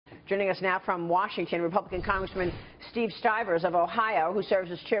Joining us now from Washington, Republican Congressman Steve Stivers of Ohio, who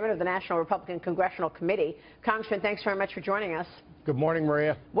serves as chairman of the National Republican Congressional Committee. Congressman, thanks very much for joining us. Good morning,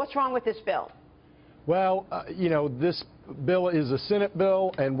 Maria. What's wrong with this bill? Well, this bill is a Senate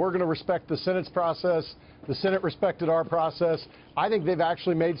bill, and we're going to respect the Senate's process. The Senate respected our process. I think they've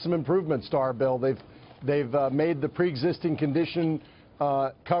actually made some improvements to our bill. They've made the pre-existing condition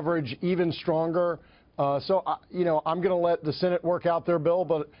coverage even stronger. I'm going to let the Senate work out their bill,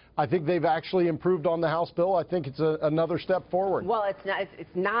 but I think they've actually improved on the House bill. I think it's another step forward. Well, it's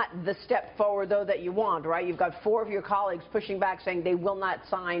not the step forward, though, that you want, right? You've got 4 of your colleagues pushing back, saying they will not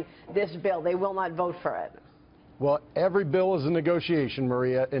sign this bill. They will not vote for it. Well, every bill is a negotiation,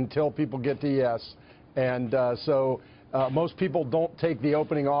 Maria, until people get to yes. And most people don't take the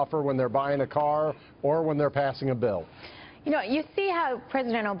opening offer when they're buying a car or when they're passing a bill. You know, you see how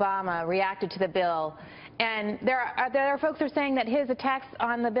President Obama reacted to the bill, and there are folks who are saying that his attacks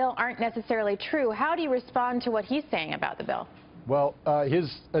on the bill aren't necessarily true. How do you respond to what he's saying about the bill? Well,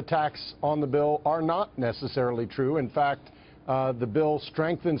 his attacks on the bill are not necessarily true. In fact, the bill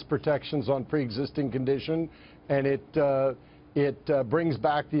strengthens protections on pre-existing condition, and it brings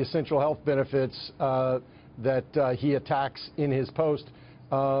back the essential health benefits that he attacks in his post.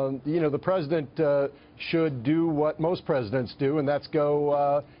 The president should do what most presidents do, and that's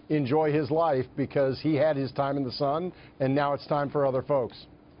go enjoy his life, because he had his time in the sun, and now it's time for other folks.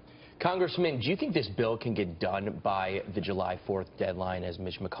 Congressman, do you think this bill can get done by the July 4th deadline, as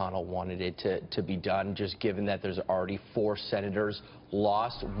Mitch McConnell wanted it to be done, just given that there's already 4 senators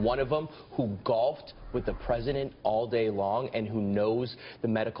lost, one of them who golfed with the president all day long and who knows the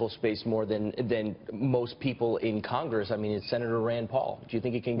medical space more than most people in Congress? I mean, it's Senator Rand Paul. Do you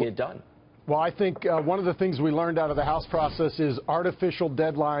think it can get done? Well, I think one of the things we learned out of the House process is artificial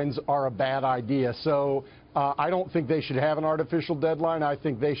deadlines are a bad idea. So I don't think they should have an artificial deadline. I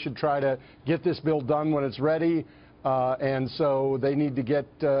think they should try to get this bill done when it's ready. And so they need to get,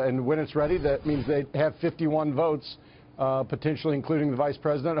 and when it's ready, that means they have 51 votes, potentially including the vice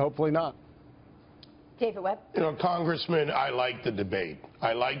president, hopefully not. David Webb. Congressman, I like the debate.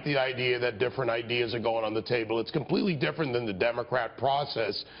 I like the idea that different ideas are going on the table. It's completely different than the Democrat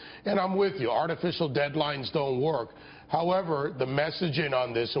process. And I'm with you. Artificial deadlines don't work. However, the messaging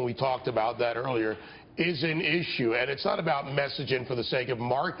on this, and we talked about that earlier, is an issue. And it's not about messaging for the sake of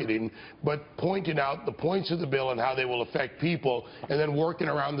marketing, but pointing out the points of the bill and how they will affect people, and then working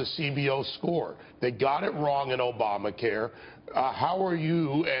around the CBO score. They got it wrong in Obamacare. How are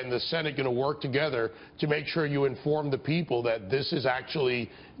you and the Senate going to work together to make sure you inform the people that this is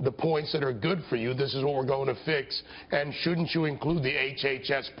actually the points that are good for you, this is what we're going to fix, and shouldn't you include the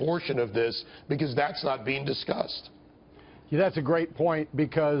HHS portion of this, because that's not being discussed? Yeah, that's a great point,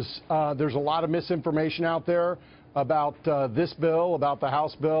 because there's a lot of misinformation out there about this bill, about the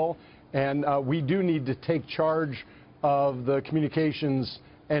House bill, and we do need to take charge of the communications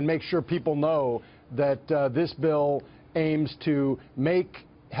and make sure people know that this bill aims to make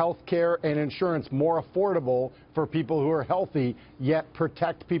health care and insurance more affordable for people who are healthy, yet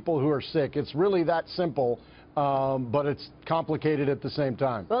protect people who are sick. It's really that simple. But it's complicated at the same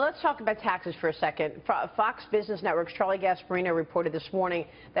time. Well, let's talk about taxes for a second. Fox Business Network's Charlie Gasparino reported this morning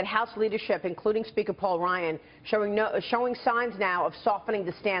that House leadership, including Speaker Paul Ryan, showing signs now of softening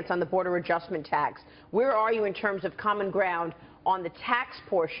the stance on the border adjustment tax. Where are you in terms of common ground on the tax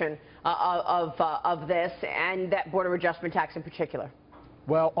portion of this, and that border adjustment tax in particular?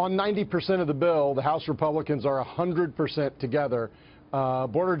 Well, on 90% of the bill, the House Republicans are 100% together.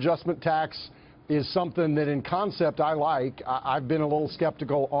 Border adjustment tax is something that in concept I like. I've been a little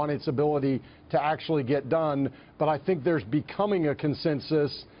skeptical on its ability to actually get done, but I think there's becoming a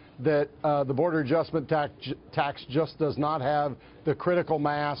consensus that the border adjustment tax just does not have the critical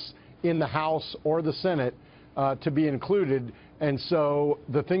mass in the House or the Senate to be included. And so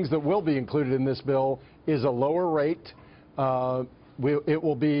the things that will be included in this bill is a lower rate. It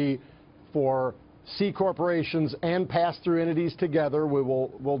will be for C corporations and pass-through entities together.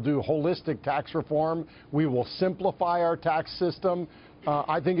 We'll do holistic tax reform. We will simplify our tax system.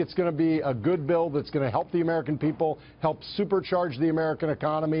 I think it's going to be a good bill that's going to help the American people, help supercharge the American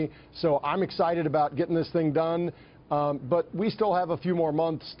economy. So I'm excited about getting this thing done. But we still have a few more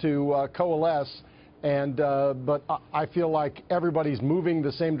months to coalesce. But I feel like everybody's moving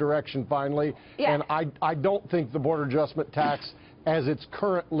the same direction finally. Yeah. And I don't think the border adjustment tax, as it's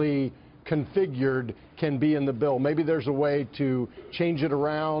currently configured, can be in the bill. Maybe there's a way to change it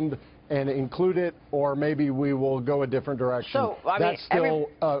around and include it, or maybe we will go a different direction. So, that's still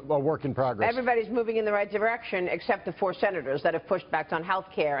a work in progress. Everybody's moving in the right direction except the 4 senators that have pushed back on health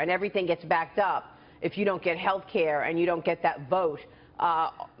care, and everything gets backed up if you don't get health care and you don't get that vote.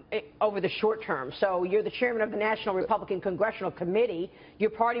 over the short term. So you're the chairman of the National Republican Congressional Committee. Your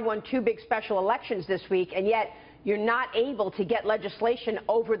party won 2 big special elections this week, and yet you're not able to get legislation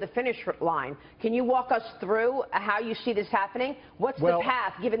over the finish line. Can you walk us through how you see this happening? What's the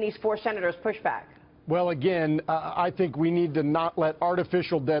path, given these 4 senators' pushback? Well, again, I think we need to not let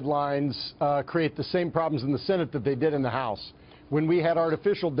artificial deadlines create the same problems in the Senate that they did in the House. When we had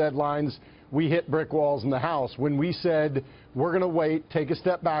artificial deadlines, we hit brick walls in the House. When we said we're going to wait, take a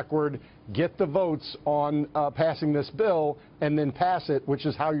step backward, get the votes on passing this bill, and then pass it, which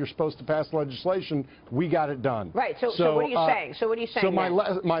is how you're supposed to pass legislation, we got it done. Right. So what are you saying? So what are you saying?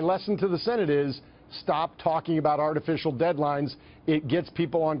 So my lesson to the Senate is stop talking about artificial deadlines. It gets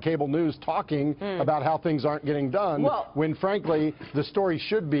people on cable news talking about how things aren't getting done, when, frankly, the story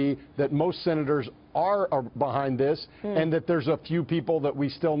should be that most senators are behind this and that there's a few people that we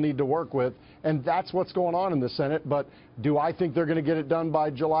still need to work with. And that's what's going on in the Senate. But do I think they're going to get it done by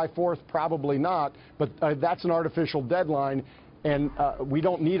July 4th? Probably not. But that's an artificial deadline. And we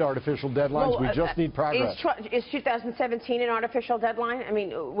don't need artificial deadlines. We just need progress. Is 2017 an artificial deadline? I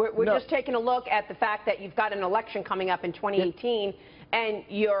mean, we're just taking a look at the fact that you've got an election coming up in 2018, and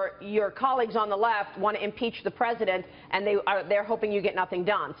your colleagues on the left want to impeach the president, and they're hoping you get nothing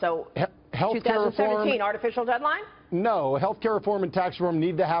done. So 2017, artificial deadline? No, health care reform and tax reform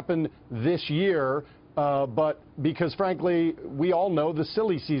need to happen this year. But because, frankly, we all know the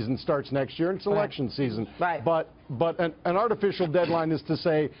silly season starts next year, and it's election season. Right. But an artificial deadline is to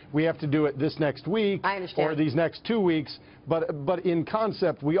say we have to do it this next week or these next 2 weeks. But in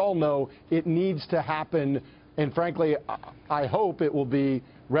concept, we all know it needs to happen. And, frankly, I hope it will be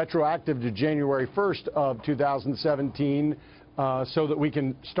retroactive to January 1st of 2017. So that we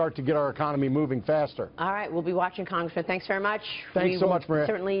can start to get our economy moving faster. All right. We'll be watching, Congressman. Thanks very much. Thanks so much, Maria.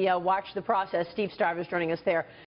 Certainly watch the process. Steve Stivers joining us there.